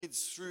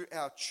kids through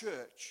our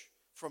church,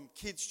 from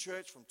kids'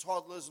 church, from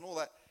toddlers and all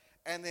that,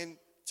 and then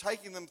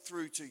taking them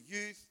through to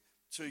youth,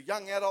 to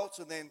young adults,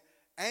 and then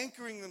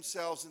anchoring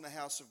themselves in the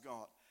house of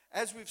God.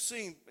 As we've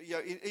seen,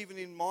 even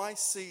in my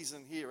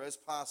season here as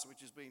pastor,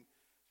 which has been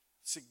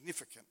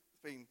significant,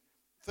 it's been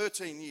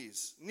 13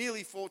 years,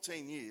 nearly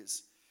 14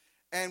 years,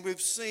 and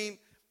we've seen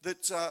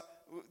that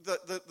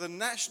the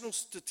national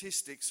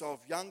statistics of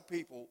young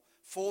people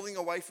falling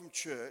away from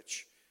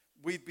church,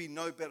 we'd be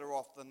no better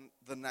off than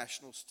the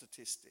national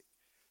statistic.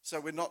 So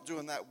we're not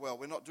doing that well.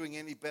 We're not doing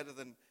any better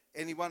than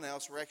anyone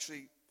else. We're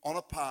actually on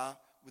a par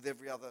with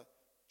every other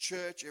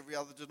church, every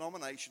other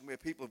denomination where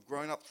people have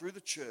grown up through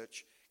the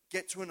church,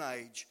 get to an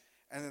age,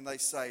 and then they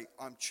say,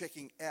 I'm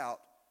checking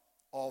out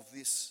of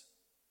this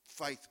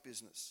faith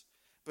business.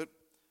 But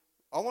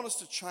I want us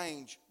to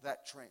change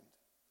that trend.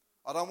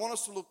 I don't want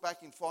us to look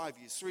back in 5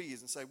 years, 3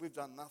 years, and say, we've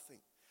done nothing.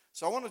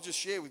 So I want to just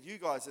share with you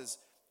guys as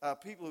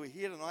people who are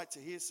here tonight to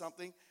hear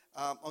something.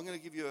 I'm going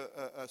to give you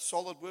a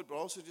solid word, but I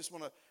also just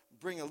want to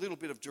bring a little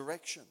bit of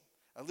direction,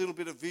 a little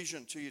bit of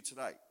vision to you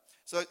today.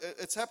 So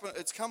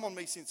it's come on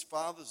me since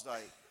Father's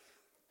Day,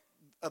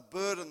 a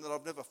burden that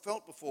I've never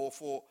felt before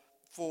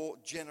for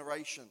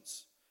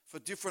generations, for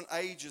different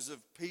ages of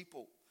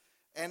people.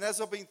 And as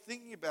I've been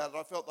thinking about it,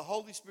 I felt the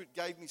Holy Spirit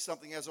gave me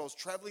something as I was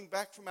traveling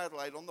back from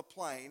Adelaide on the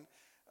plane,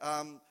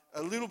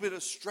 a little bit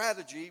of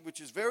strategy,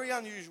 which is very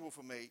unusual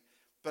for me,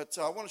 but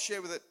I want to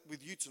share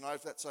with you tonight,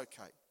 if that's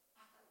okay.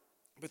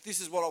 But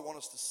this is what I want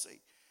us to see.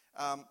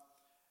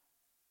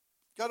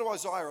 Go to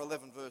Isaiah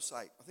 11, verse 8.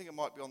 I think it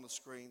might be on the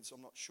screen, so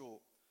I'm not sure.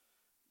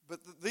 But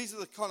these are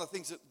the kind of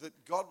things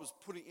that God was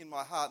putting in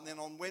my heart. And then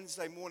on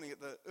Wednesday morning at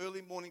the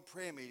early morning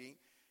prayer meeting,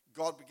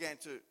 God began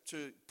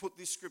to put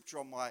this scripture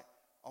on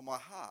my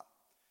heart.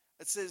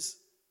 It says,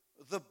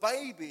 the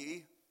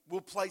baby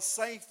will play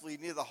safely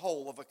near the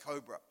hole of a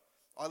cobra.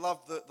 I love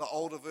the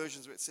older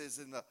versions where it says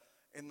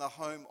in the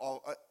home of,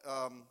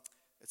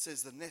 it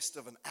says the nest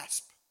of an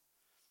asp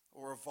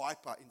or a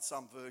viper in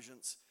some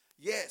versions.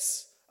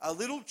 Yes, a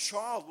little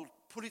child will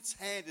put its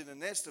hand in a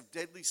nest of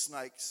deadly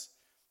snakes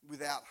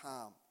without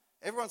harm.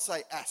 Everyone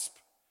say asp.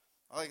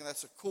 I think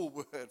that's a cool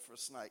word for a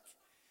snake.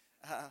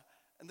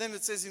 And then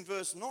it says in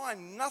verse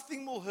 9,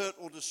 nothing will hurt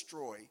or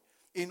destroy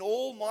in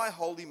all my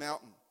holy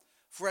mountain.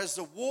 For as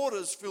the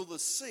waters fill the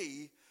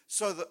sea,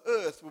 so the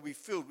earth will be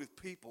filled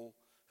with people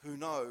who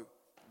know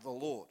the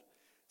Lord.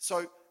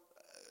 So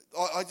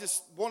I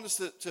just want us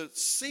to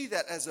see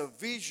that as a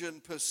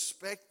vision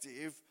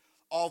perspective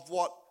of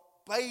what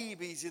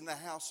babies in the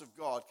house of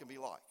God can be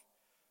like.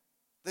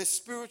 They're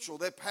spiritual,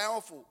 they're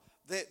powerful,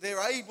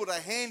 they're able to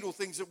handle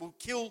things that will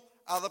kill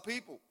other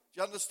people. Do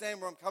you understand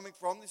where I'm coming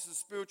from? This is a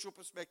spiritual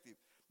perspective.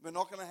 We're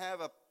not going to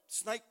have a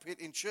snake pit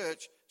in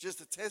church just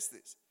to test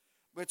this.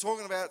 We're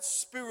talking about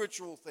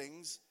spiritual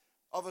things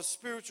of a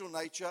spiritual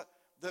nature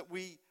that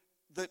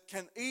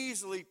can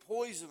easily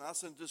poison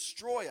us and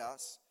destroy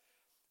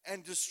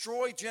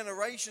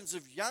generations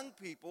of young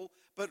people,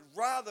 but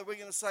rather we're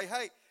going to say,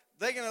 hey,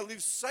 they're going to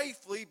live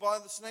safely by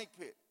the snake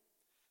pit.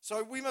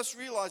 So we must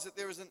realize that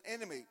there is an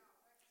enemy,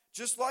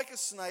 just like a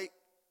snake,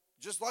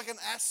 just like an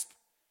asp.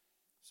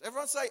 So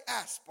everyone say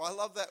asp. I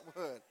love that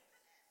word.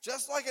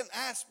 Just like an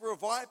asp or a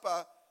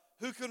viper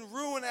who can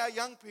ruin our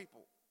young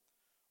people.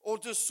 Or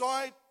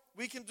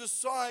we can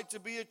decide to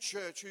be a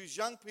church whose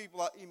young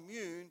people are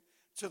immune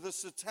to the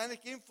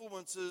satanic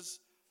influences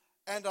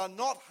and are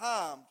not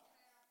harmed.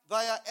 They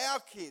are our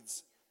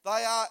kids.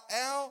 They are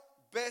our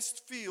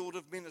best field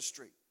of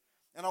ministry.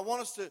 And I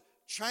want us to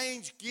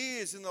change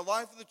gears in the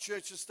life of the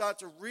church to start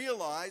to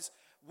realize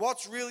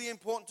what's really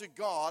important to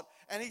God.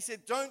 And he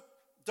said,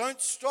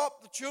 don't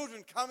stop the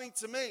children coming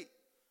to me.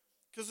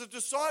 Because the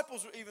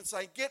disciples were even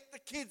saying, get the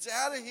kids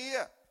out of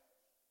here.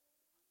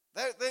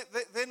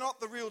 They're not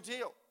the real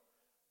deal.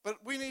 But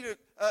we need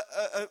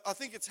I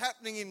think it's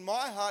happening in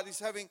my heart, is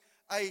having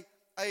a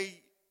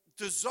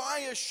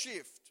desire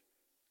shift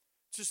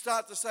to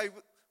start to say,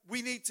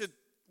 we need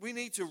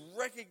to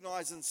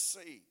recognize and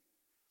see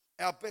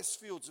our best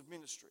fields of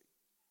ministry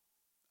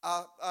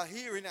are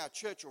here in our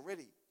church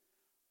already.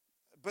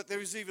 But there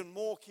is even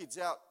more kids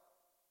out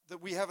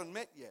that we haven't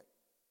met yet.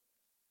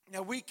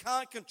 Now, we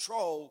can't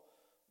control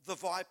the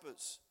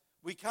vipers.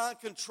 We can't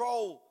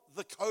control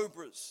the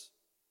cobras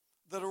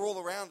that are all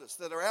around us,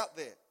 that are out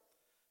there.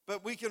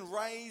 But we can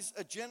raise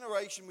a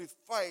generation with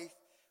faith,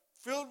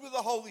 filled with the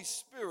Holy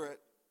Spirit,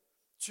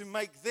 to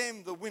make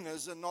them the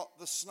winners and not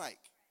the snake.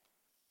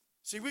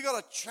 See, we've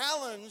got a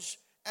challenge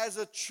as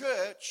a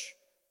church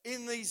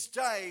in these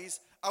days.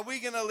 Are we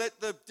going to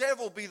let the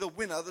devil be the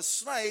winner, the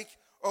snake,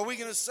 or are we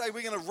going to say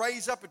we're going to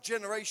raise up a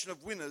generation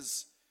of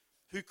winners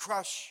who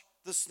crush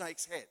the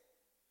snake's head?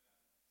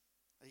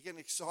 Are you getting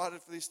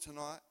excited for this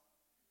tonight?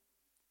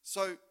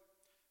 So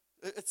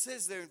it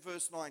says there in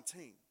verse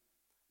 19,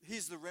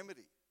 here's the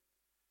remedy.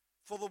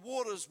 For the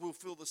waters will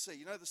fill the sea.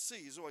 You know, the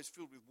sea is always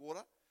filled with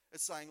water.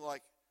 It's saying,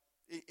 like,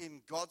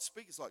 in God's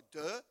speak, it's like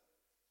dirt.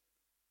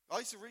 I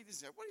used to read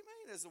this and go, what do you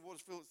mean as the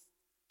waters fill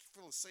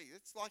the sea?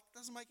 It's like,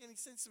 doesn't make any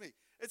sense to me.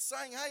 It's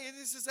saying, hey,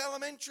 this is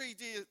elementary,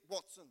 dear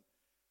Watson.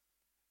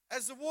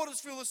 As the waters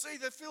fill the sea,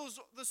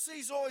 the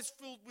sea's always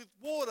filled with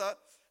water.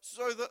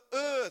 So the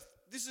earth,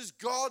 this is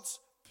God's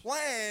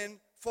plan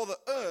for the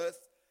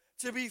earth,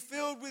 to be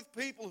filled with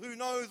people who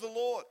know the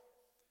Lord.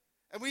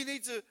 And we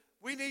need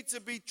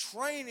to be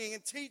training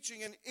and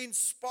teaching and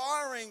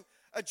inspiring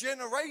a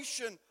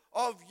generation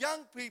of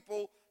young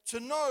people to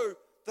know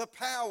the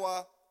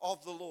power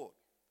of the Lord,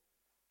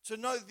 to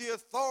know the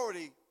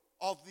authority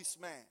of this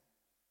man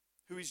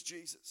who is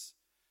Jesus.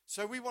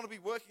 So we want to be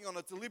working on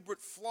a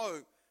deliberate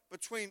flow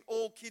between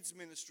all kids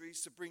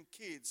ministries to bring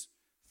kids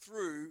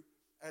through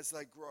as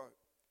they grow.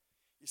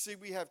 You see,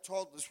 we have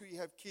toddlers, we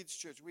have kids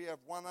church, we have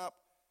One Up,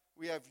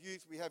 we have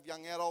youth, we have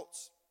young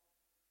adults.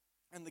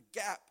 And the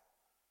gap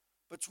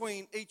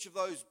between each of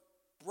those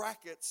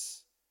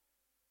brackets,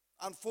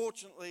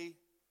 unfortunately,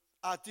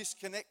 are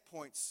disconnect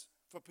points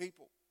for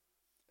people.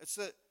 It's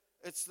the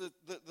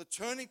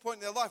turning point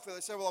in their life where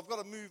they say, well, I've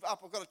got to move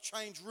up, I've got to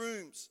change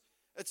rooms.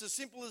 It's as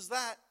simple as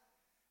that.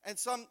 And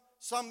some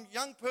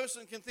young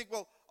person can think,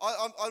 well,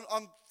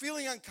 I'm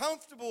feeling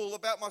uncomfortable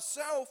about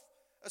myself,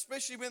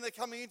 especially when they're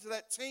coming into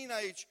that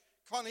teenage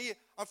kind of year.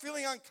 I'm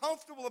feeling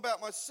uncomfortable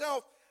about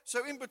myself.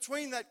 So in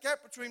between that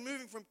gap between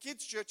moving from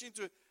kids' church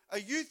into a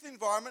youth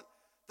environment,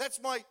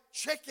 that's my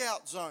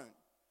checkout zone.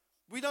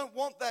 We don't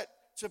want that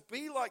to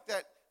be like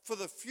that for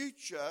the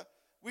future.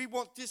 We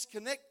want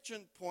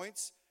disconnection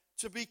points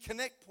to be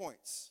connect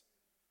points.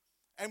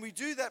 And we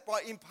do that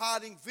by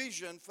imparting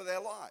vision for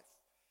their life,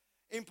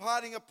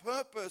 imparting a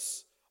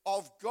purpose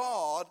of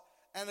God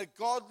and a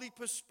godly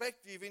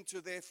perspective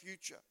into their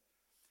future.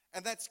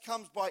 And that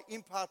comes by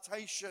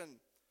impartation,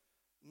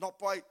 not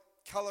by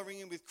colouring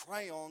in with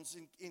crayons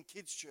in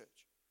kids'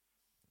 church.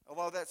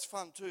 Although that's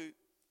fun too,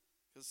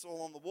 because it's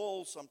all on the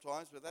walls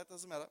sometimes, but that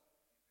doesn't matter.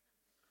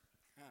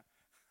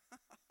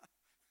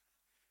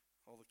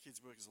 All the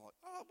kids' workers are like,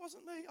 oh, it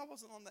wasn't me, I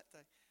wasn't on that day.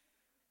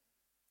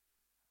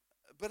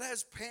 But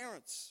as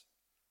parents,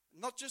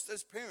 not just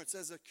as parents,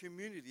 as a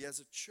community, as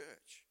a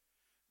church,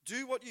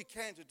 do what you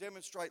can to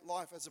demonstrate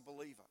life as a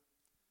believer.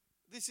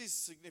 This is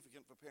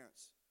significant for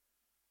parents.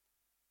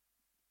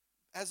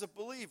 As a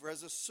believer,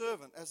 as a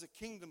servant, as a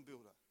kingdom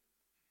builder,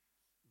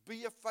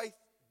 be a faith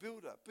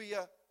builder, be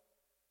a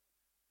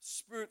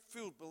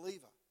spirit-filled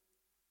believer.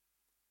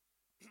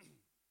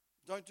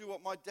 Don't do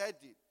what my dad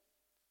did.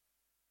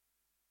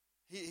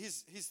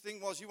 His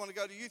thing was, you want to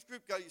go to youth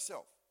group, go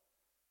yourself.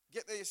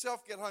 Get there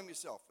yourself, get home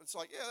yourself. It's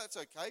like, yeah, that's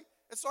okay.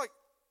 It's like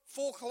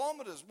 4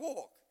 kilometers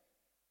walk.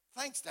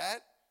 Thanks, Dad.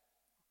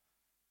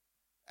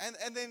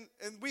 And then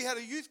we had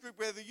a youth group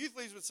where the youth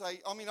leaders would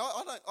say,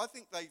 I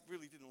think they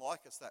really didn't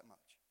like us that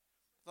much.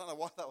 I don't know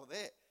why they were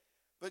there.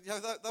 But,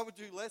 they would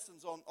do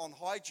lessons on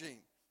hygiene.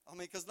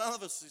 Because none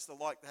of us used to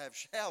like to have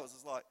showers.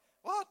 It's like,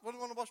 what? What do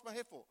I want to wash my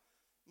hair for?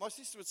 My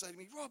sister would say to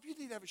me, Rob, you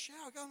need to have a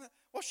shower. Go and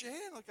wash your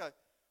hair. And I'd go,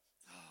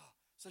 oh.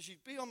 So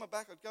she'd be on my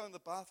back. I'd go in the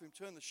bathroom,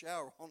 turn the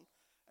shower on,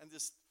 and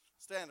just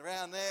stand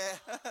around there.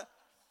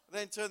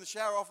 Then turn the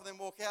shower off and then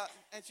walk out.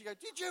 And she'd go,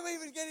 did you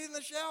even get in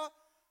the shower?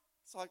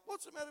 It's like,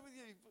 what's the matter with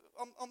you?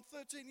 I'm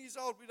 13 years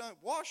old. We don't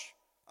wash.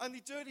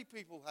 Only dirty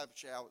people have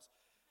showers.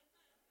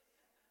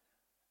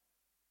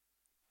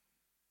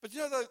 But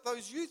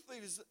those youth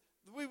leaders,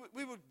 we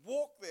would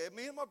walk there.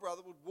 Me and my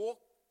brother would walk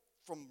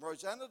from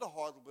Rosanna to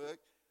Heidelberg,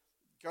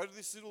 go to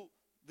this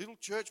little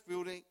church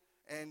building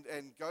and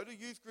go to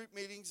youth group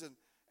meetings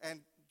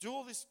and do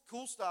all this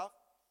cool stuff.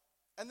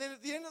 And then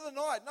at the end of the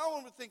night, no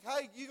one would think,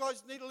 hey, you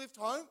guys need a lift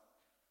home?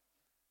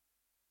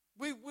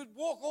 We would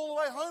walk all the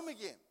way home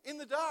again in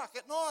the dark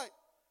at night.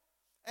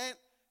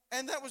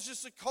 And that was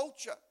just a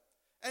culture.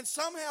 And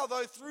somehow,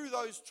 though, through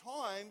those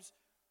times,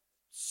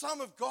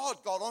 some of God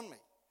got on me.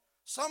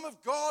 Some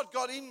of God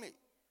got in me.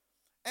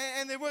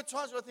 And there were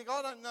times where I think,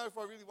 I don't know if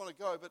I really want to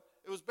go, but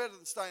it was better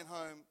than staying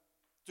home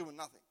doing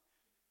nothing.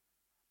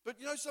 But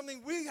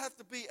something, we have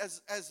to be,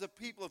 as the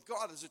people of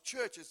God, as a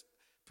church,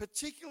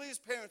 particularly as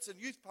parents and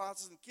youth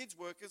pastors and kids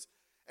workers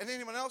and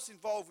anyone else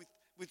involved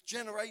with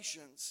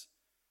generations,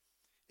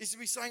 is to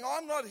be saying,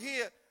 I'm not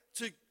here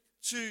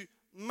to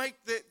make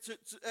that,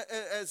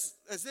 as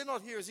they're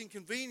not here as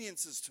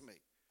inconveniences to me.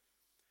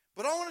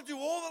 But I want to do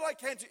all that I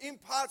can to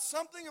impart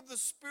something of the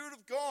Spirit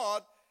of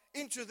God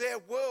into their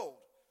world,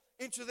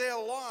 into their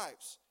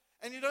lives.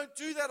 And you don't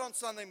do that on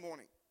Sunday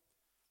morning.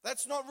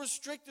 That's not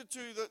restricted to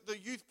the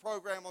youth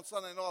program on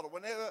Sunday night or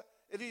whenever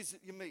it is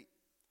that you meet.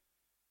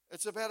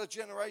 It's about a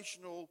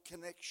generational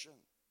connection.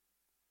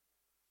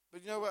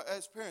 But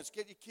as parents,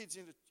 get your kids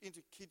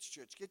into kids'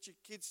 church. Get your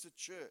kids to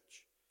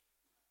church.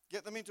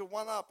 Get them into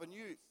One Up and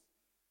youth.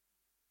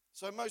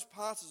 So most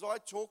pastors I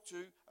talk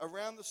to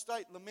around the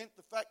state lament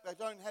the fact they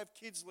don't have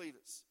kids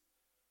leaders.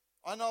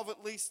 I know of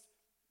at least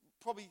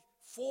probably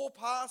 4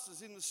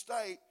 pastors in the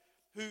state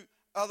who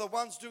are the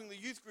ones doing the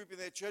youth group in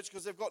their church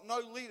because they've got no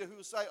leader who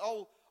will say,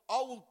 oh, I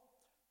will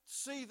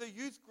see the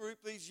youth group,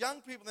 these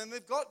young people, and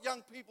they've got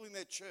young people in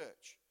their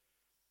church.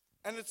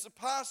 And it's the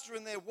pastor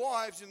and their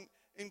wives in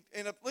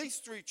at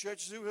least 3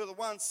 churches who are the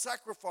ones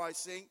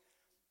sacrificing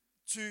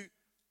to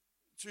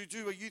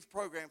do a youth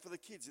program for the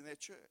kids in their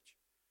church.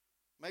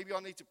 Maybe I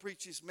need to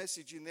preach this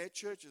message in their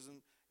churches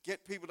and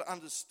get people to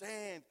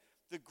understand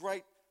the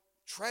great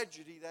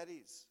tragedy that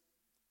is.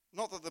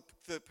 Not that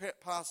the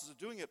pastors are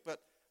doing it, but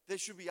there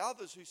should be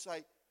others who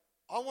say,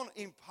 I want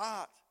to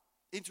impart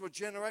into a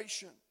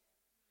generation.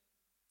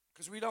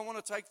 Because we don't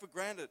want to take for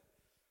granted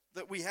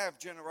that we have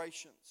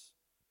generations.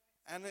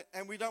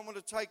 And we don't want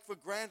to take for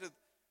granted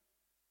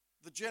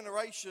the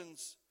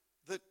generations,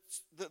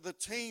 the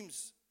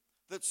teams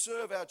that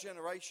serve our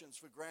generations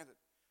for granted.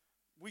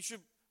 We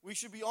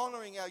should be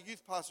honouring our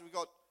youth pastors. We've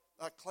got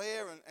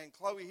Claire and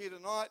Chloe here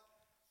tonight.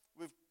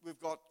 We've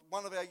got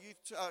one of our youth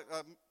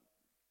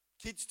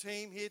kids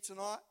team here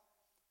tonight.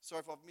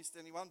 Sorry if I've missed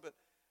anyone, but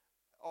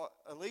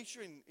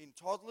Alicia in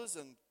toddlers,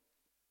 and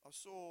I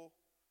saw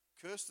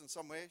Kirsten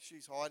somewhere.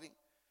 She's hiding.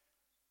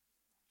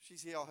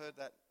 She's here. I heard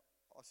that.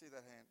 I see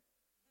that hand.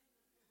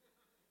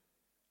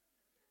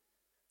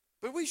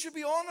 But we should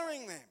be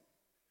honouring them.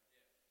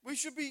 We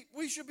should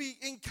be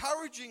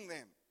encouraging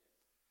them.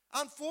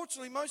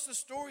 Unfortunately, most of the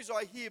stories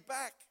I hear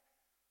back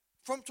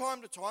from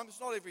time to time, it's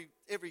not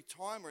every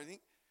time or anything,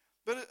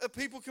 but are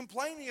people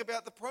complaining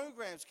about the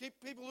programs.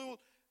 People who will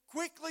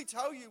quickly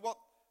tell you what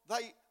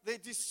their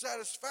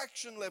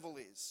dissatisfaction level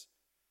is.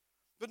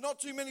 But not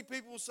too many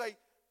people will say,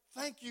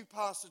 thank you,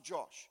 Pastor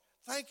Josh.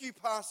 Thank you,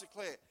 Pastor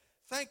Claire.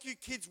 Thank you,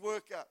 Kids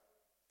Worker,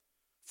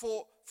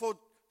 for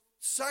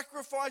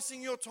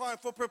sacrificing your time,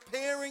 for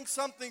preparing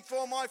something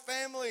for my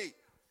family.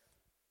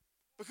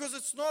 Because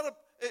it's not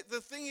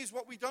the thing is,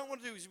 what we don't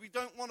want to do is we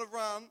don't want to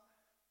run,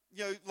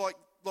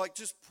 like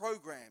just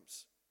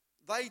programs.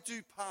 They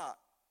do part.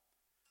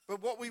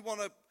 But what we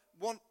want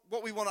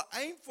to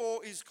aim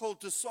for is called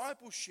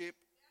discipleship.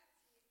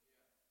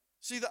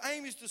 See, the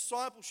aim is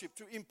discipleship,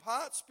 to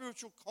impart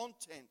spiritual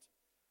content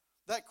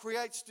that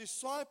creates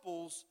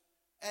disciples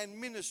and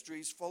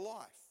ministries for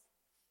life.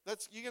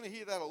 You're going to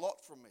hear that a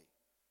lot from me.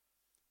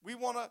 We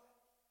want to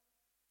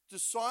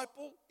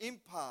disciple,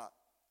 impart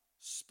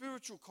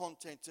spiritual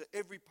content to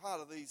every part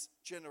of these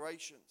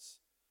generations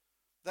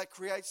that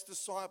creates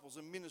disciples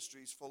and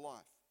ministries for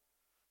life.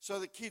 So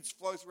the kids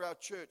flow through our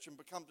church and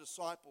become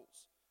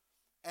disciples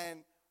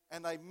and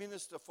they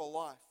minister for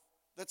life.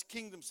 That's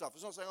kingdom stuff.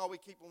 It's not saying, we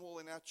keep them all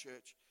in our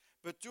church,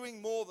 but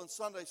doing more than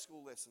Sunday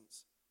school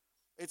lessons.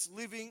 It's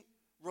living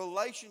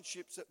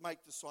relationships that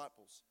make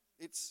disciples.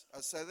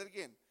 I say that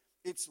again.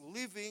 It's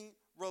living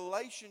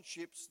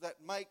relationships that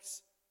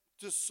makes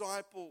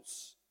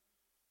disciples.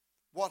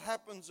 What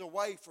happens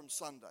away from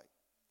Sunday?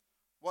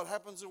 What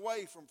happens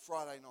away from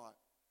Friday night?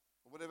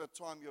 Or whatever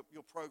time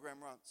your program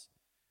runs.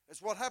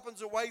 It's what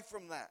happens away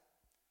from that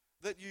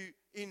you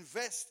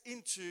invest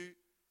into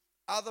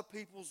other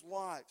people's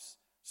lives.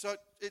 So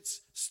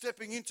it's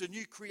stepping into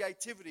new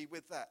creativity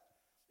with that.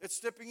 It's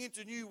stepping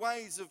into new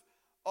ways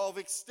of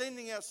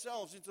extending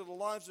ourselves into the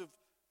lives of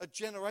a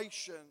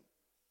generation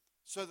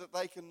so that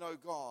they can know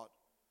God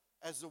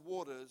as the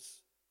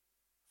waters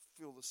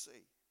fill the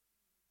sea.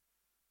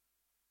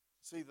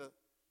 See, the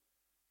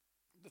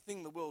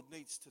thing the world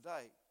needs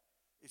today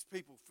is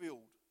people filled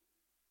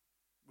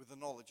with the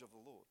knowledge of the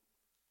Lord.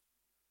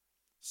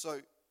 So,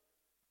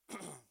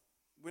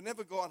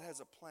 whenever God has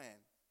a plan,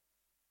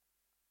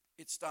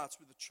 it starts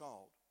with a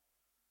child.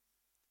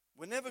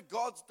 Whenever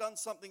God's done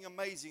something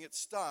amazing, it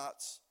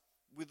starts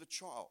with a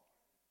child.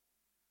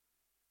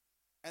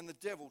 And the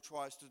devil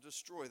tries to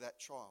destroy that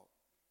child.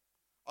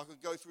 I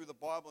could go through the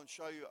Bible and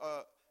show you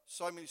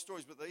so many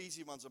stories, but the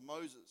easy ones are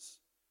Moses,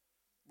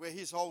 where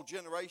his whole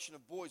generation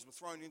of boys were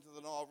thrown into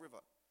the Nile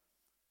River.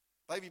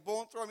 Baby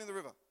born, throw him in the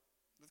river.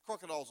 The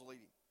crocodiles will eat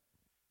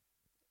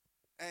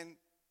him. And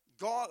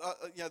God,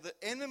 the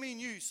enemy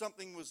knew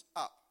something was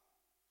up.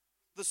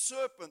 The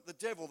serpent, the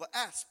devil, the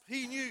asp,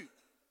 he knew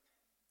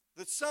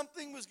that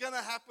something was going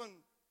to happen,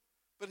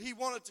 but he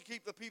wanted to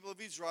keep the people of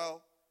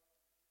Israel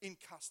in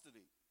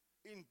custody,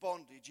 in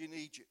bondage in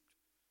Egypt.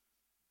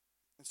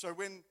 And so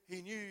when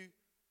he knew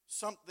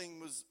something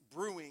was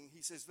brewing,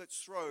 he says, let's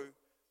throw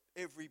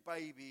every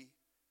baby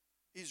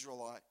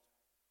Israelite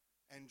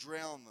and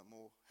drown them,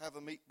 or have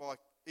them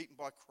eaten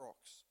by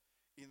crocs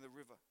in the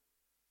river.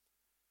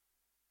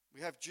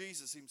 We have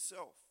Jesus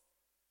himself.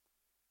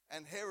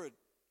 And Herod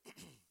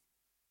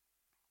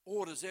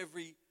orders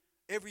every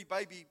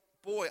baby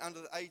boy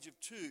under the age of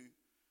 2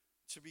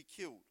 to be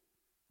killed.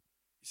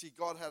 You see,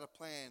 God had a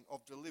plan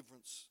of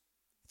deliverance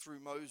through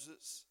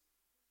Moses,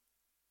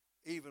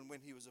 even when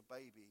he was a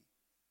baby,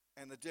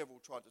 and the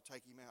devil tried to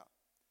take him out.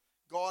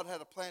 God had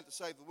a plan to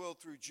save the world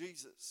through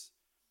Jesus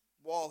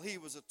while he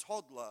was a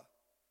toddler,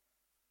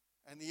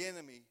 and the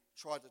enemy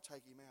tried to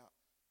take him out.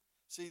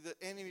 See, the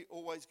enemy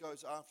always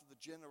goes after the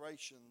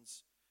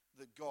generations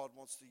that God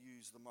wants to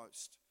use the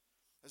most.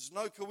 There's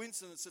no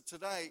coincidence that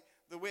today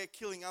that we're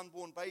killing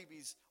unborn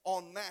babies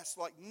en masse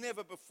like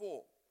never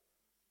before.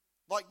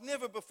 Like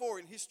never before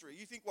in history.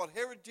 You think what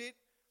Herod did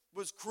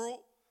was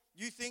cruel?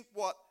 You think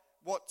what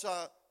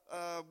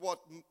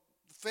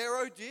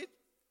Pharaoh did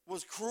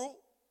was cruel?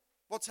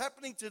 What's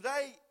happening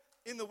today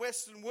in the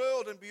Western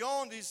world and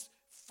beyond is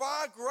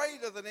far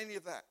greater than any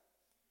of that.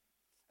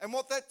 And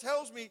what that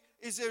tells me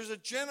is there's a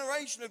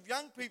generation of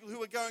young people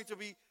who are going to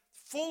be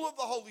full of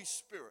the Holy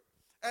Spirit.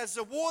 As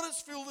the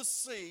waters fill the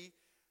sea,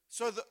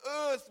 so the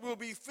earth will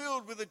be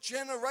filled with a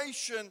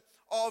generation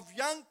of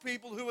young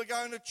people who are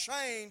going to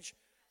change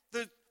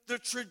the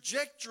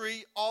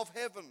trajectory of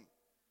heaven.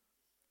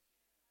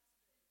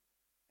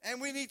 And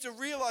we need to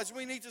realize,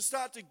 we need to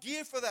start to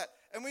gear for that.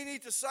 And we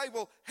need to say,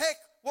 well, heck,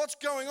 what's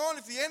going on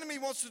if the enemy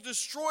wants to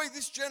destroy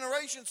this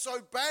generation so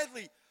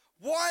badly?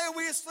 Why are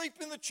we asleep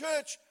in the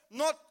church,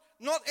 not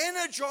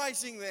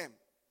energizing them?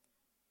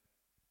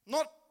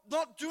 Not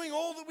doing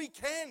all that we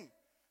can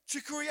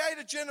to create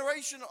a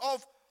generation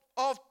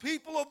of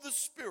people of the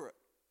Spirit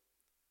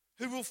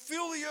who will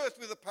fill the earth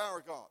with the power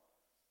of God.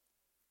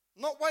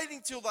 Not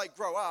waiting till they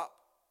grow up,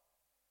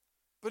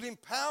 but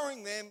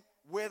empowering them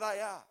where they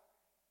are.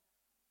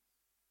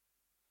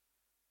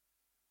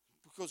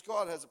 Because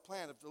God has a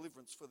plan of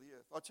deliverance for the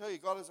earth. I tell you,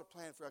 God has a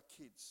plan for our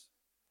kids,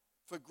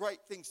 for great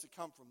things to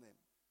come from them.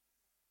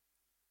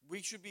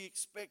 We should be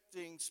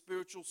expecting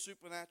spiritual,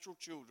 supernatural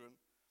children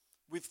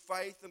with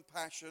faith and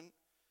passion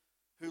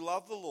who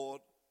love the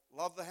Lord,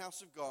 love the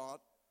house of God,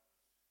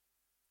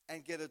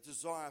 and get a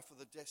desire for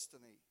the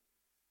destiny.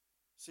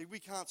 See, we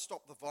can't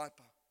stop the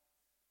viper,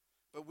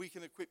 but we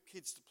can equip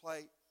kids to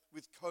play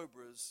with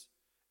cobras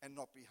and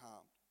not be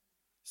harmed.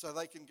 So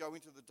they can go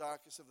into the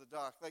darkest of the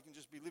dark. They can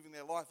just be living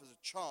their life as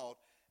a child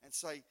and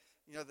say,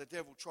 you know, the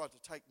devil tried to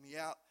take me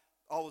out.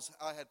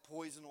 I had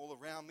poison all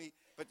around me,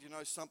 but you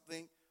know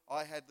something?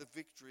 I had the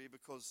victory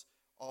because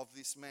of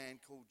this man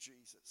called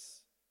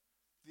Jesus.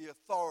 The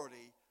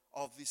authority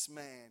of this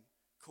man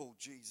called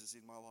Jesus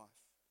in my life.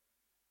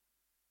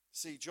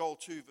 See, Joel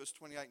 2, verse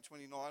 28 and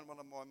 29, one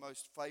of my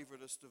most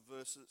favoritist of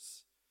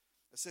verses.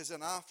 It says,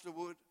 and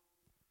afterward,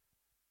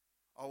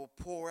 I will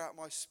pour out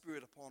my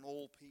spirit upon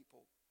all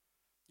people.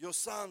 Your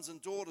sons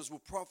and daughters will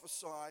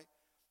prophesy.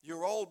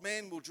 Your old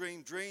men will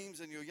dream dreams,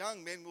 and your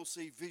young men will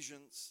see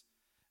visions.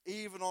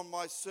 Even on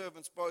my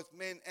servants, both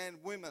men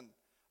and women,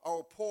 I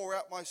will pour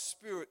out my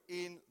spirit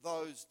in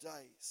those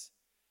days.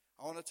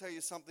 I want to tell you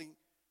something.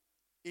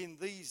 In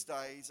these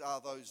days are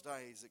those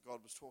days that God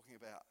was talking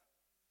about.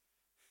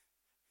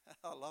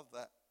 I love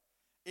that.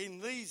 In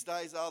these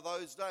days are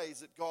those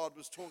days that God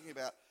was talking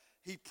about.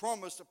 He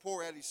promised to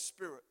pour out his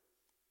spirit.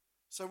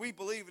 So we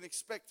believe and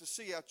expect to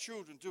see our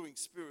children doing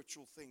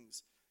spiritual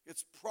things.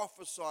 It's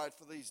prophesied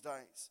for these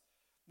days.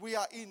 We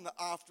are in the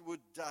afterward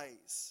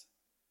days.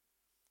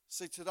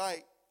 See,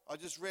 today, I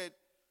just read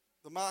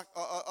the mark.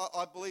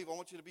 I believe, I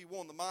want you to be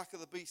warned, the mark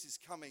of the beast is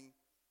coming.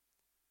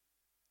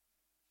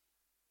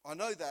 I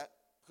know that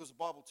because the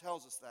Bible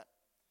tells us that.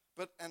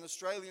 But an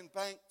Australian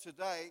bank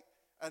today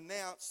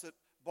announced that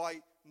by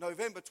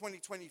November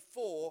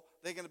 2024,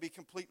 they're going to be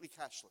completely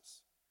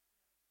cashless.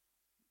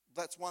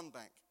 That's one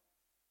bank.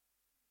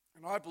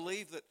 And I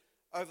believe that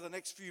over the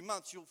next few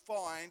months, you'll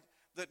find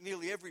that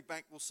nearly every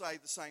bank will say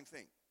the same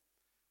thing.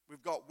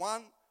 We've got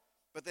one,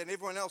 but then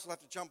everyone else will have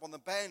to jump on the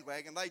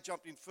bandwagon. They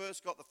jumped in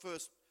first, got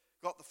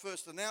the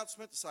first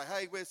announcement to say,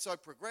 hey, we're so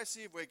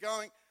progressive, we're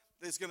going.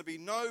 There's going to be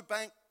no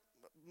bank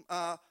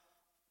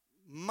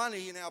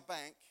money in our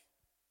bank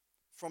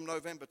from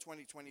November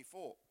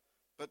 2024.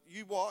 But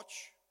you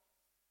watch,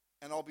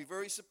 and I'll be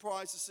very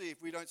surprised to see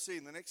if we don't see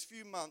in the next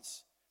few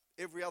months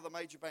every other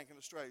major bank in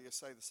Australia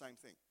say the same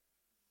thing.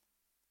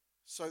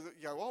 So that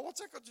you go, well, what's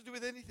that got to do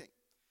with anything?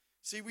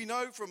 See, we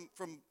know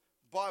from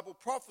Bible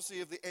prophecy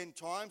of the end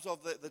times,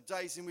 of the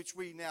days in which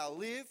we now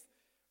live,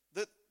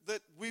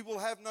 that we will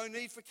have no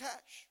need for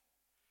cash.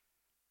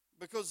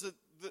 Because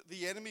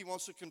the enemy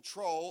wants to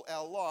control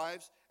our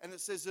lives, and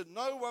it says that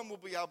no one will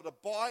be able to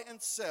buy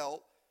and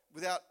sell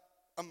without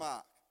a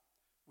mark,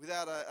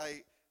 without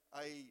I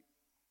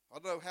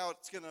don't know how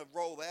it's going to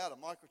roll out, a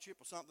microchip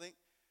or something,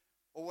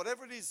 or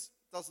whatever it is,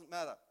 doesn't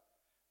matter.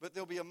 But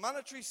there'll be a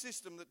monetary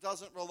system that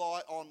doesn't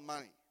rely on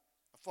money,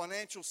 a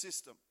financial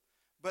system.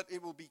 But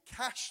it will be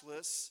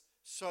cashless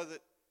so that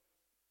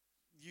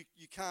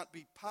you can't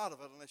be part of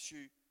it unless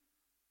you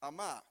are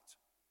marked.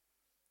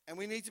 And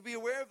we need to be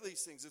aware of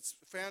these things. It's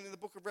found in the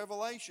book of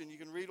Revelation. You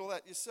can read all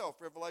that yourself,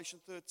 Revelation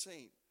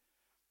 13.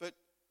 But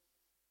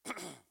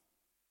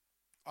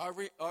I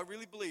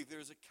really believe there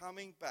is a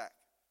coming back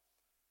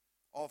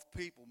of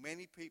people,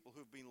 many people who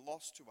have been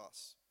lost to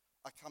us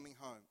are coming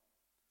home.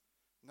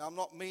 Now, I'm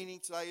not meaning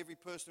today every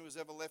person who has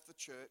ever left the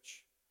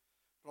church,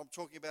 but I'm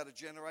talking about a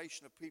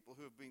generation of people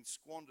who have been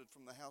squandered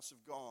from the house of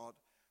God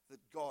that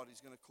God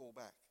is going to call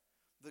back,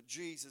 that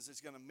Jesus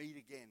is going to meet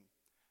again,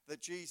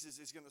 that Jesus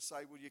is going to say,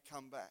 will you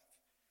come back?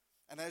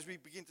 And as we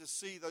begin to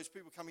see those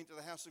people come into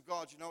the house of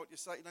God, you know what you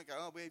say? You don't go,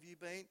 oh, where have you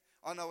been?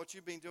 I know what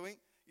you've been doing.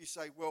 You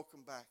say,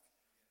 welcome back.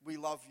 We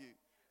love you.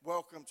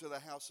 Welcome to the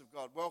house of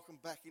God. Welcome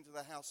back into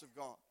the house of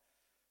God.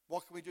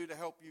 What can we do to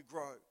help you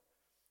grow?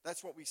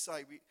 That's what we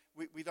say.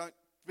 We don't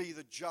be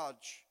the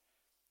judge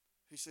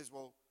who says,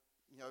 well,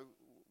 you know,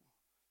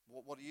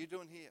 what are you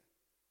doing here?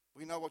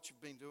 We know what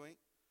you've been doing.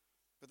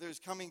 But there's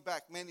coming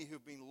back many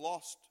who've been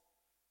lost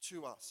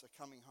to us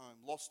are coming home,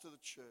 lost to the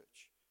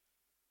church.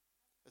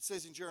 It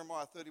says in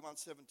Jeremiah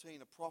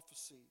 31:17, a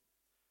prophecy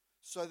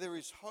So there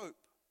is hope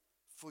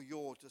for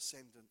your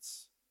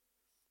descendants,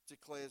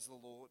 declares the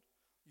Lord.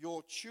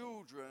 Your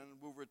children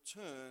will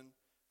return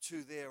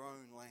to their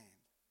own land.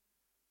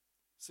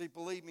 See,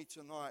 believe me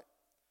tonight,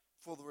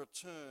 for the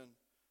return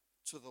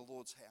to the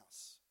Lord's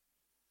house.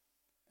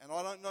 And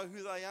I don't know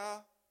who they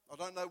are. I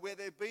don't know where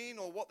they've been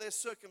or what their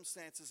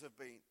circumstances have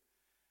been.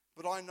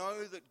 But I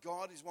know that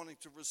God is wanting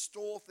to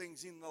restore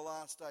things in the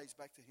last days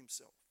back to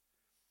himself.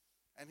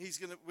 And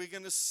we're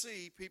going to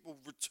see people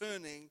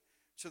returning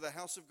to the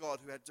house of God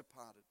who had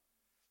departed.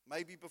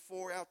 Maybe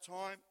before our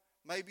time,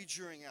 maybe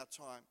during our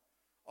time.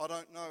 I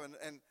don't know.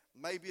 And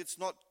maybe it's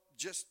not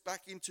just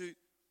back into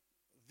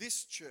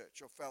this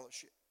church or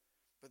fellowship,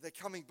 but they're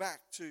coming back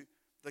to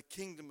the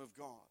kingdom of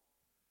God.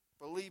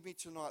 Believe me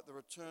tonight, the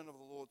return of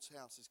the Lord's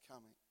house is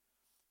coming.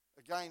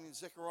 Again, in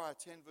Zechariah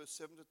 10, verse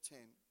 7 to 10,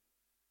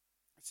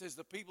 it says,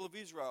 the people of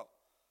Israel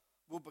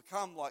will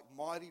become like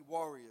mighty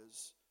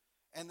warriors,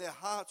 and their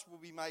hearts will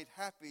be made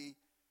happy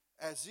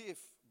as if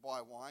by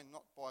wine,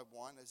 not by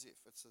wine, as if.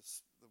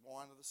 It's the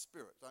wine of the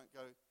Spirit. Don't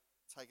go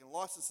taking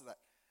license to that.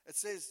 It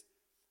says,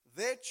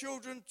 their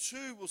children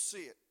too will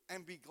see it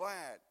and be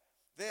glad.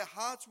 Their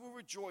hearts will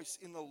rejoice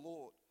in the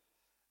Lord.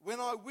 When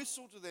I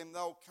whistle to them,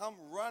 they'll come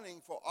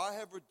running, for I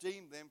have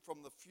redeemed them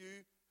from the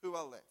few who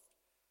are left.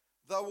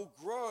 They will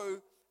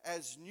grow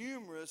as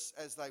numerous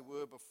as they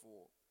were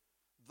before.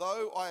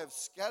 Though I have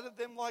scattered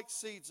them like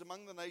seeds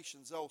among the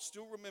nations, they'll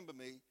still remember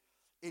me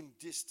in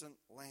distant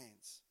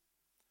lands.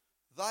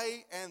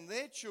 They and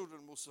their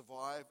children will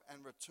survive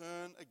and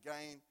return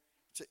again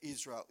to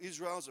Israel.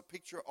 Israel is a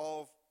picture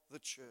of the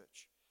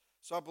church.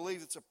 So I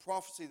believe it's a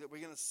prophecy that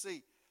we're going to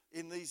see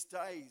in these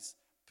days.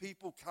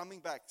 People coming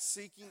back,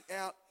 seeking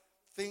out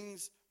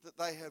things that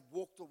they had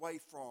walked away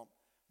from.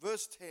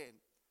 Verse 10,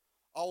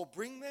 I will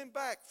bring them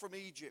back from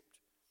Egypt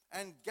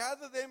and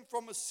gather them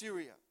from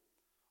Assyria.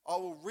 I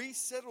will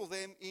resettle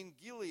them in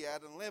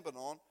Gilead and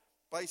Lebanon,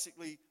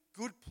 basically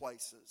good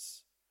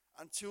places,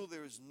 until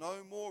there is no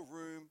more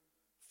room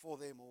for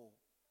them all.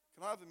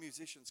 Can I have the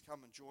musicians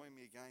come and join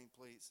me again,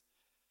 please?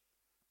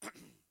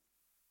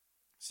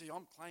 See,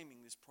 I'm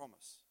claiming this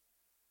promise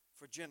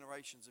for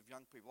generations of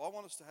young people. I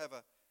want us to have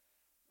a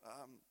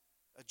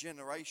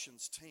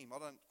generations team. I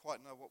don't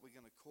quite know what we're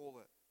going to call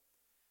it.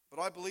 But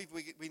I believe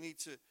we need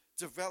to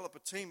develop a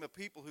team of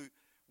people who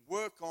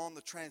work on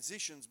the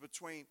transitions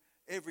between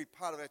every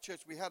part of our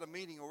church. We had a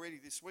meeting already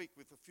this week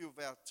with a few of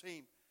our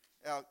team,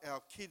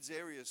 our kids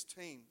areas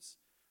teams.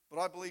 But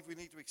I believe we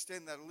need to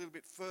extend that a little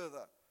bit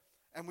further.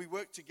 And we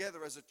work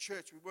together as a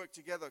church. We work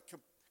together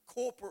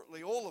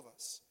corporately, all of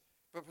us,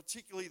 but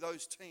particularly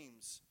those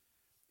teams,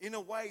 in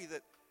a way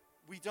that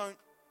we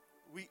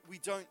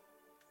don't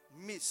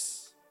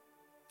miss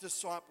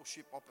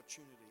discipleship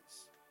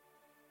opportunities.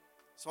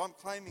 So I'm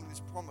claiming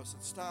this promise.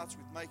 It starts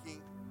with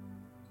making,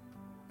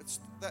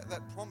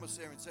 that promise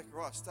there in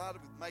Zechariah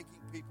started with making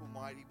people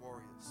mighty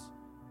warriors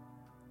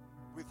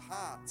with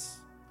hearts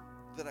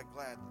that are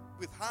glad,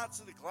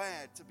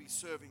 to be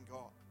serving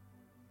God.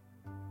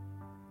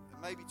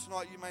 And maybe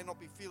tonight you may not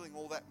be feeling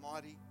all that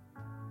mighty,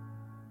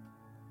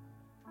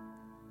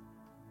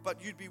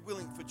 but you'd be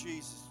willing for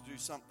Jesus to do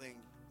something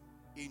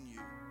in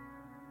you,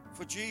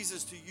 for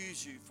Jesus to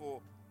use you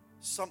for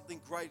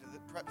something greater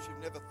that perhaps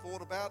you've never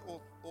thought about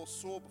or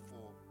saw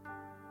before.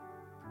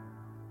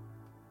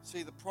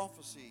 See, the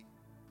prophecy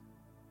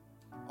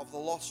of the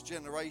lost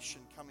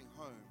generation coming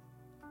home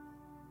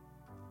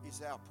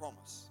is our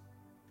promise.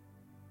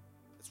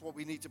 It's what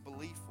we need to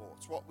believe for.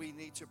 It's what we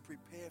need to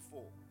prepare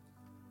for.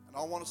 And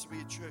I want us to be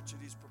a church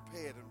that is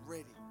prepared and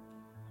ready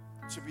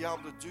to be able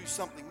to do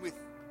something with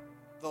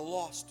the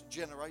lost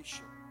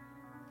generation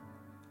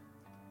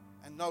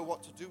and know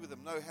what to do with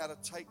them, know how to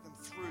take them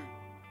through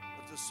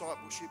a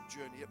discipleship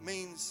journey. It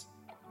means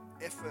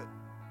effort.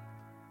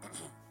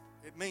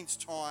 It means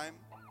time.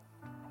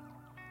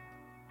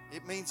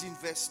 It means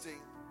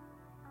investing.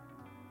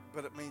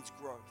 But it means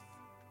growth.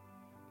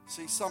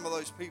 See, some of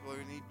those people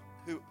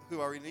who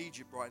are in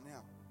Egypt right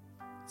now,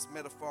 it's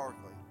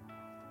metaphorically,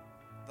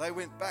 they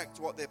went back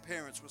to what their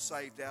parents were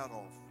saved out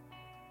of.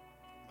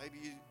 Maybe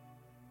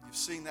you've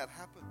seen that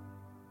happen.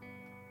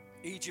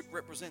 Egypt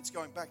represents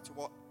going back to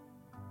what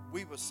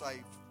we were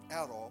saved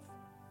out of.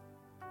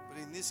 But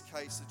in this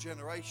case, the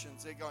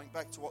generations, they're going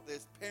back to what their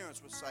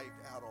parents were saved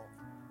out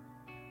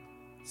of.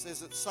 It says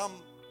that some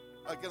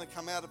are going to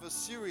come out of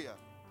Assyria.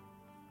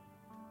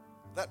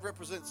 That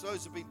represents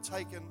those who have been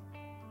taken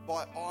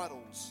by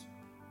idols.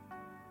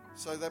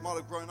 So they might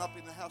have grown up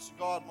in the house of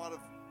God, might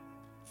have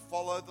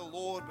followed the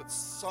Lord, but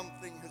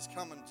something has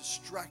come and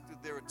distracted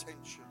their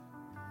attention.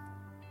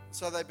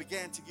 So they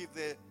began to give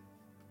their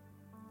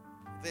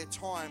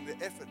time, their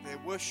effort, their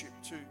worship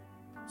to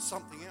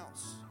something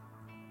else.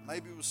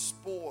 Maybe it was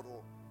sport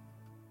or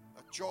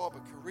a job,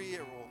 a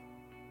career, or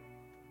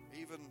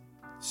even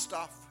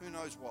stuff, who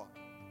knows what,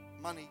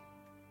 money.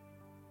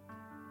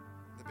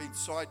 They've been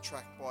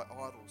sidetracked by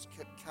idols,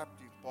 kept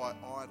captive by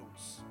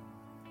idols.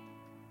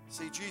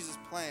 See, Jesus'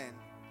 plan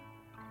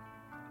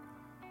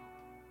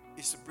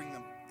is to bring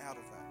them out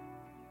of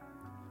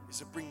that, is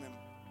to bring them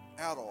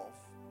out of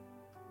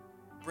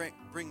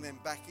bring them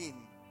back in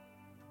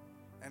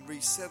and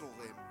resettle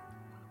them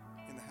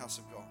in the house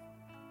of God.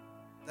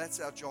 That's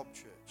our job,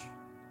 church.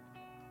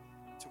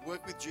 To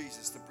work with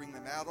Jesus, to bring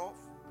them out of,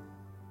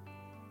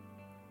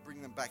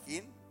 bring them back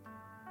in,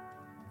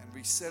 and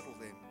resettle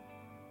them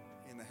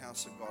in the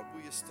house of God.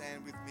 Will you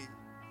stand with me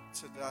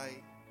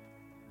today?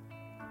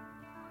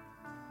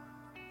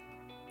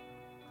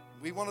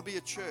 We want to be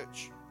a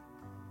church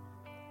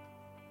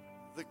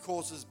that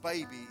causes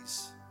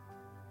babies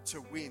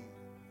to win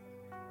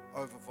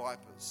over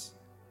vipers.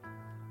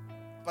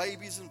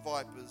 Babies and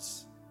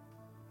vipers,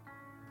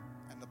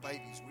 and the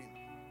babies win.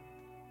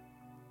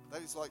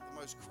 That is like the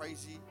most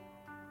crazy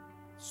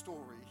story.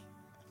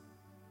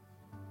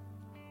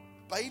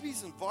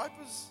 Babies and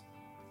vipers,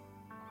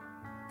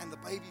 and the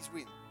babies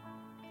win.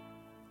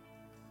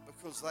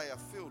 Because they are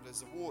filled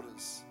as the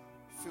waters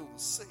fill the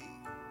sea.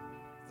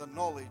 The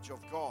knowledge of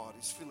God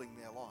is filling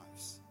their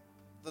lives.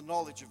 The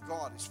knowledge of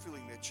God is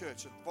filling their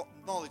church. The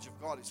knowledge of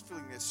God is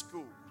filling their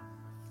school.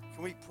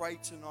 Can we pray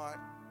tonight?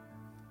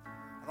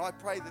 And I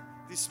pray that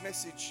this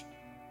message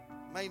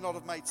may not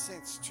have made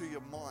sense to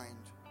your mind,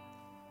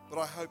 but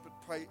I hope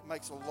it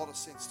makes a lot of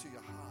sense to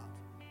your heart.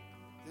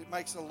 That it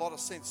makes a lot of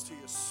sense to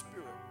your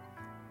spirit.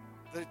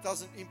 That it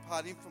doesn't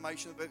impart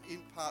information, but it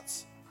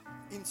imparts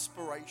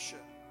inspiration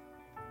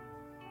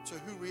to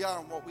who we are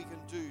and what we can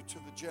do to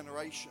the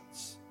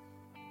generations.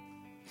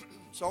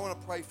 So I want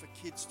to pray for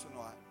kids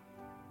tonight.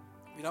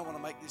 We don't want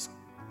to make this,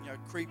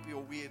 creepy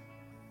or weird.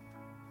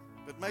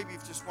 But maybe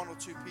if just one or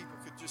two people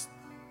could just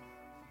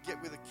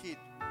get with a kid,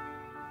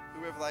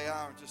 whoever they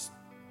are, and just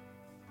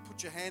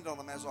put your hand on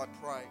them as I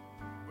pray.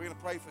 We're going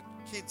to pray for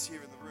kids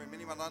here in the room.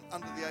 Anyone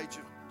under the age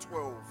of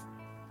 12.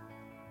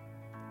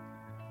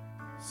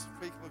 So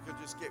people could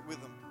just get with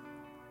them.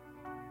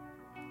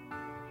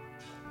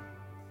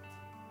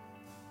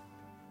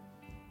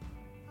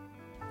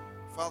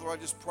 Father, I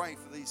just pray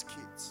for these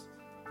kids.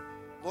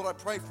 Lord, I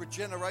pray for a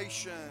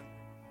generation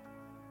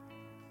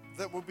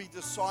that will be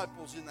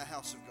disciples in the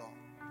house of God.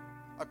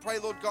 I pray,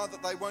 Lord God,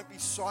 that they won't be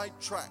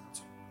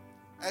sidetracked.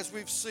 As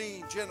we've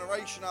seen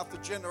generation after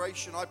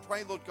generation, I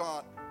pray, Lord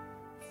God,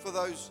 for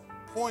those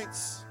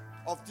points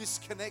of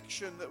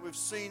disconnection that we've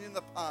seen in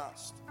the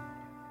past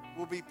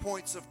will be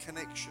points of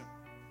connection,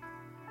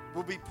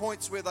 will be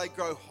points where they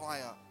go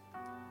higher,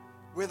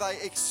 where they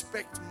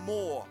expect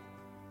more.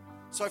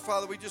 So,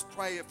 Father, we just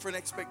pray for an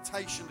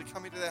expectation to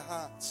come into their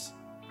hearts.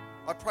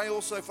 I pray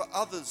also for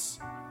others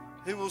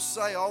who will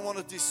say, I want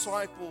to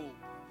disciple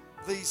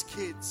these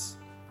kids.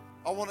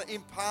 I want to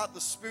impart the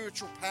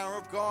spiritual power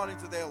of God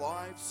into their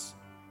lives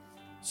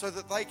so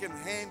that they can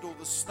handle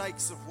the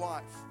snakes of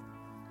life.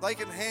 They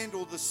can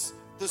handle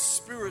the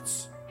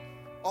spirits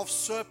of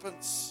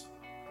serpents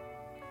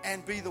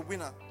and be the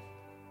winner.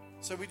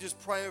 So we just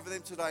pray over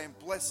them today and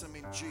bless them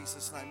in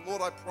Jesus' name.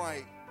 Lord, I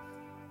pray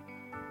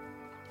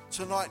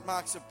tonight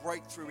marks a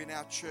breakthrough in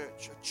our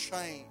church, a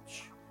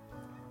change.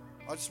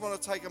 I just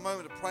want to take a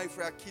moment to pray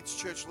for our kids'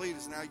 church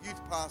leaders and our youth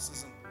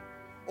pastors and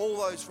all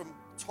those from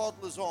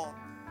toddlers on.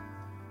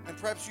 And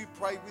perhaps you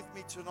pray with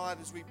me tonight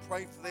as we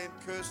pray for them.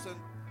 Kirsten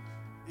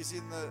is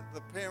in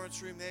the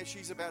parents' room there.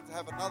 She's about to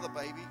have another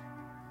baby.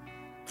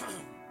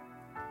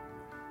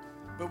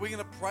 But we're going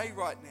to pray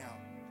right now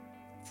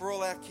for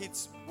all our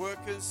kids'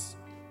 workers,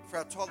 for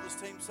our toddlers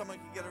team. Someone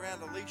can get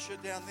around Alicia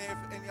down there,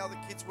 for any other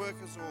kids'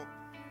 workers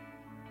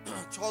or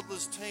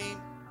toddlers team.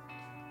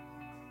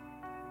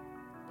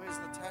 Where's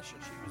Natasha?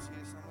 She was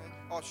here somewhere.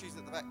 Oh, she's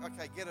at the back.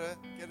 Okay, get her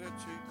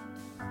too.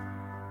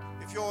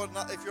 If you're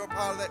a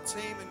part of that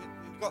team and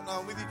you've got no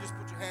one with you, just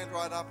put your hand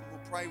right up and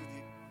we'll pray with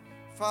you.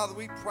 Father,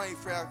 we pray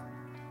for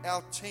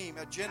our team,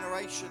 our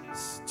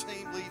generations,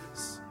 team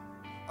leaders.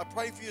 I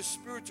pray for your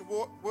Spirit to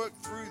work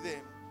through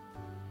them,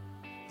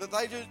 that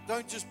they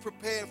don't just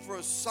prepare for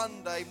a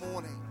Sunday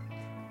morning,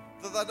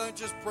 that they don't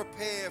just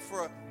prepare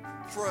for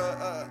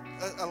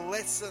a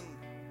lesson.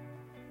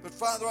 But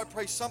Father, I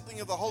pray something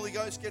of the Holy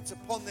Ghost gets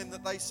upon them,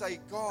 that they say,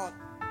 God,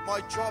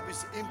 my job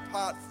is to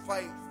impart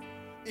faith,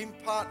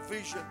 impart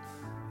vision,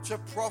 to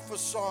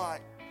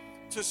prophesy,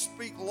 to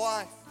speak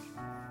life,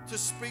 to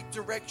speak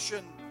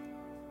direction,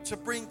 to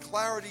bring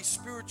clarity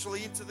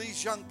spiritually into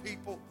these young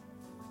people.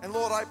 And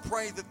Lord, I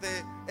pray that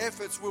their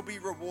efforts will be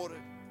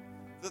rewarded,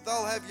 that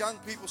they'll have young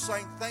people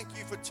saying, thank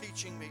you for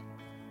teaching me,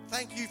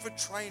 thank you for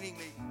training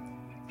me,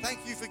 thank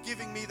you for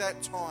giving me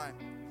that time.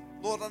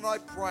 Lord, and I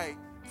pray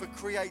for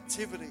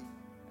creativity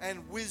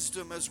and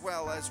wisdom as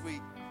well as we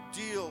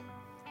deal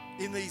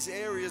in these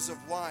areas of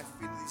life,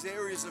 in these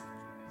areas of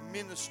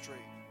ministry.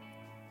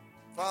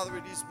 Father,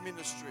 it is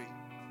ministry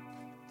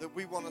that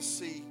we want to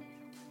see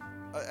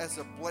as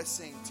a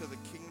blessing to the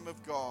kingdom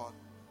of God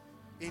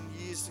in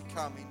years to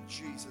come, in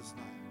Jesus'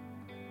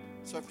 name.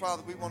 So,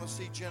 Father, we want to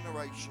see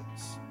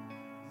generations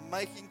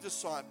making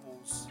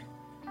disciples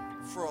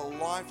for a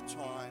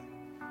lifetime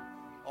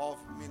of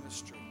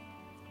ministry.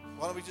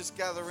 Why don't we just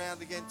gather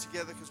around again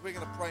together, because we're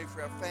going to pray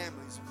for our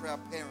families and for our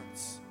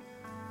parents.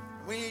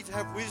 We need to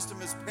have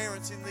wisdom as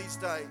parents in these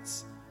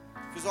days,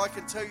 because I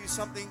can tell you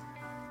something,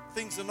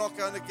 things are not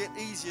going to get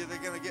easier, they're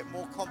going to get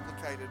more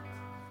complicated.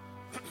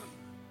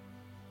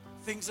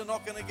 Things are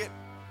not going to get,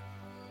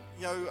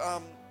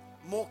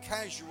 more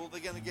casual.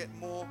 They're going to get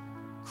more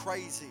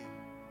crazy.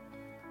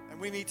 And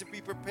we need to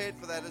be prepared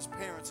for that as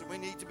parents. And we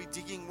need to be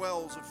digging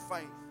wells of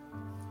faith.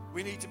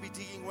 We need to be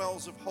digging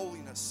wells of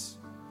holiness.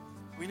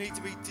 We need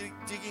to be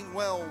digging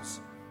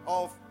wells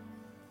of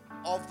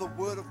the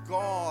Word of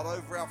God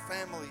over our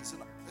families.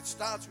 And it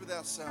starts with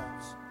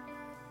ourselves.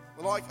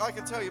 Well, I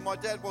can tell you, my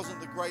dad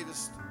wasn't the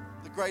greatest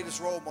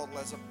role model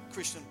as a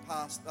Christian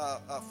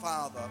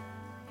father.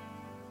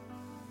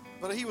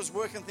 But he was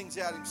working things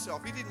out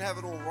himself. He didn't have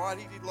it all right.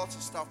 He did lots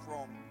of stuff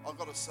wrong, I've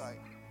got to say.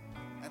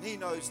 And he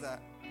knows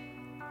that.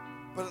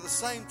 But at the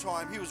same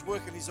time, he was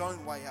working his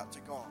own way out to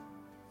God.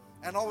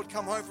 And I would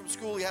come home from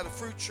school, he had a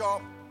fruit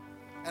shop,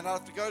 and I'd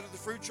have to go to the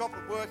fruit shop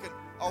at work, and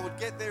I would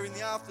get there in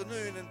the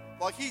afternoon, and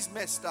he's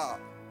messed up.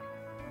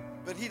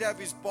 But he'd have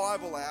his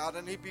Bible out,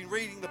 and he'd been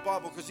reading the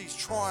Bible because he's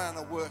trying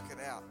to work it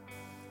out.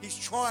 He's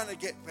trying to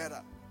get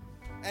better.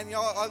 And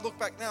I look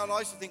back now, and I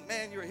used to think,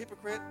 man, you're a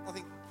hypocrite. I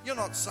think, you're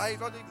not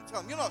saved. I'd even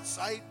tell him, you're not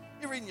saved.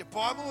 You're reading your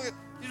Bible.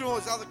 You do all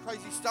this other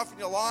crazy stuff in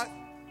your life.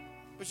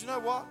 But you know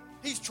what?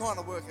 He's trying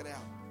to work it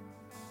out.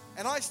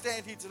 And I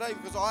stand here today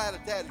because I had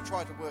a dad who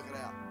tried to work it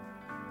out.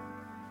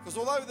 Because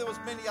although there was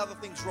many other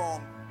things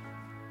wrong,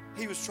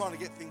 he was trying to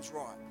get things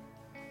right.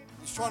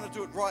 He's trying to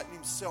do it right in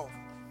himself.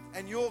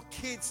 And your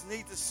kids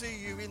need to see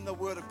you in the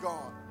Word of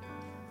God.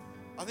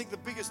 I think the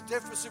biggest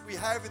deficit we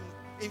have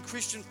in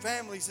Christian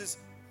families is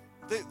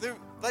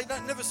they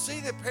don't never see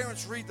their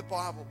parents read the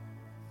Bible.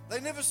 They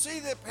never see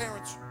their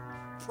parents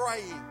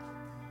praying.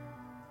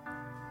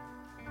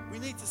 We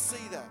need to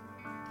see that.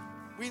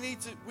 We need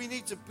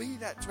to be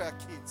that to our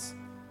kids.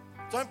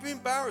 Don't be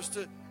embarrassed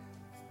to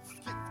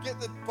get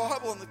the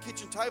Bible on the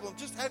kitchen table and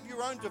just have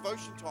your own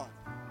devotion time.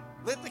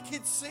 Let the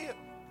kids see it.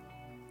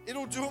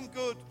 It'll do them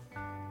good.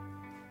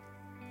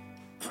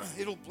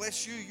 It'll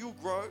bless you. You'll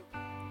grow.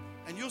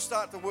 And you'll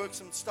start to work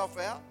some stuff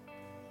out.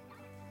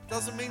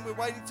 Doesn't mean we're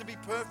waiting to be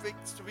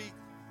perfect, to be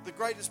the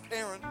greatest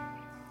parent.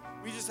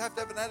 We just have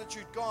to have an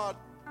attitude, God,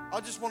 I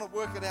just want to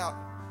work it out.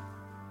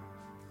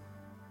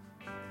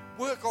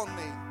 Work on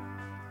me.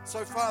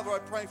 So, Father, I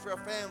pray for our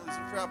families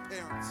and for our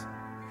parents.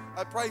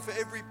 I pray for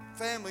every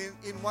family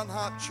in One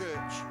Heart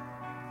Church,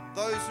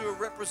 those who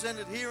are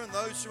represented here and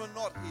those who are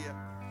not here.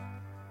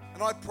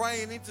 And I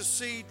pray and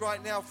intercede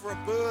right now for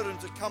a burden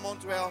to come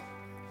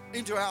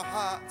into our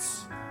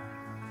hearts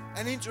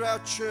and into our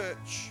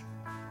church,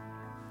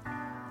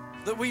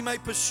 that we may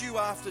pursue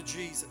after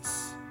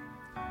Jesus,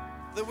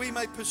 that we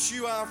may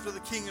pursue after the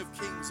King of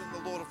Kings and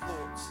the Lord of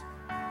Lords.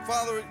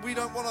 Father, we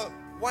don't want to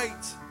wait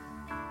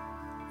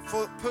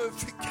for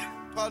perfect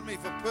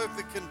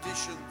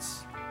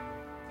conditions.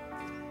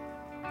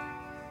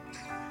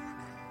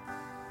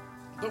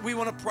 But we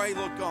want to pray,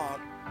 Lord God,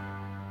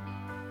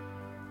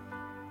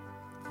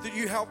 that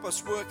you help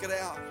us work it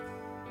out.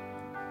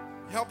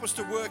 Help us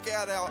to work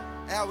out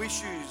our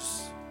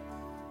issues.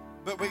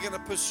 But we're going to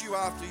pursue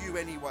after you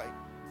anyway.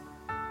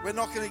 We're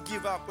not going to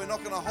give up. We're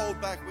not going to hold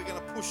back. We're going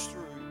to push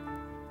through.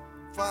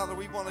 Father,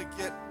 we want to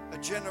get a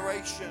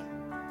generation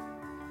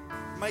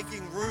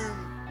making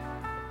room.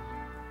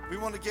 We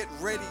want to get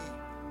ready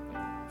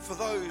for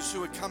those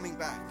who are coming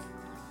back,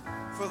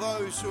 for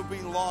those who have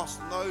been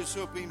lost and those who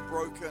have been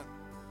broken.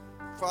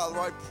 Father,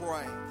 I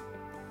pray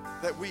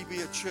that we be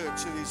a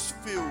church that is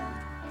filled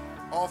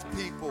of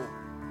people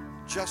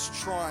just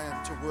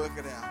trying to work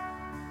it out.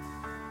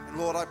 And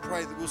Lord, I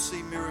pray that we'll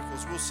see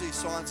miracles, we'll see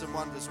signs and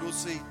wonders, we'll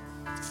see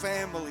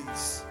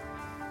families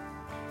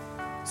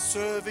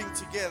serving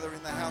together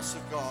in the house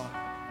of God,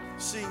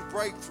 seeing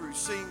breakthrough,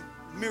 seeing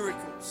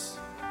miracles,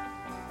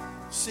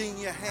 seeing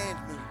your hand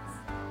move.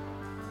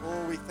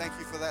 Oh, we thank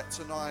you for that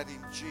tonight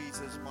in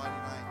Jesus' mighty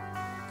name.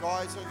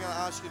 Guys, I'm going to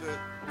ask you to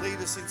lead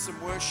us in some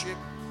worship.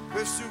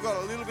 We've still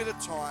got a little bit of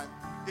time.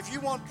 If you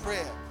want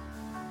prayer,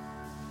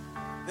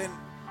 then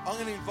I'm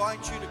going to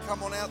invite you to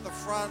come on out the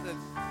front and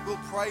we'll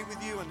pray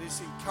with you and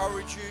just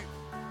encourage you.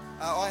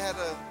 I had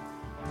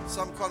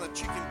some kind of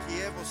chicken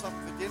Kiev or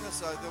something for dinner,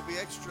 so there'll be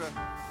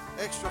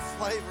extra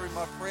flavor in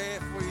my prayer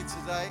for you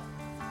today.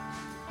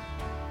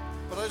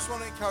 But I just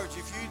want to encourage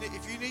you,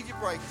 if you need your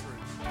breakthrough,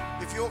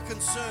 if you're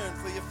concerned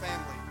for your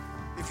family,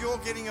 if you're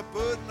getting a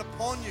burden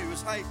upon you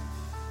as, hey,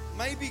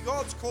 maybe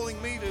God's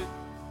calling me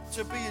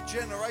to be a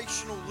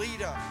generational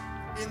leader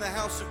in the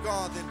house of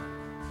God, then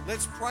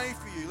let's pray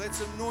for you.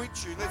 Let's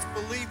anoint you. Let's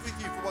believe with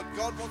you for what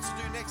God wants to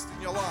do next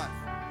in your life.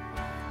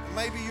 And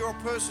maybe you're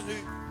a person who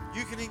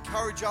you can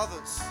encourage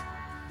others.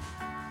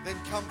 Then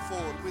come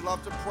forward. We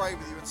love to pray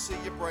with you and see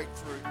your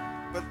breakthrough.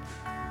 But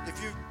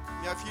if you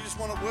just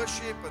want to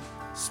worship and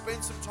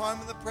spend some time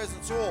in the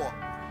presence, or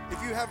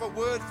if you have a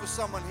word for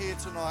someone here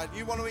tonight and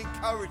you want to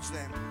encourage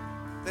them,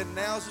 then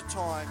now's the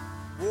time.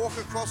 Walk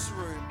across the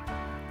room,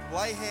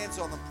 lay hands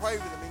on them, pray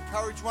with them,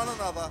 encourage one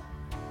another,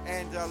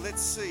 and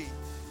let's see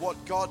what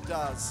God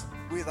does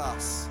with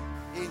us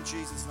in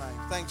Jesus' name.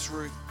 Thanks,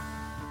 Ruth.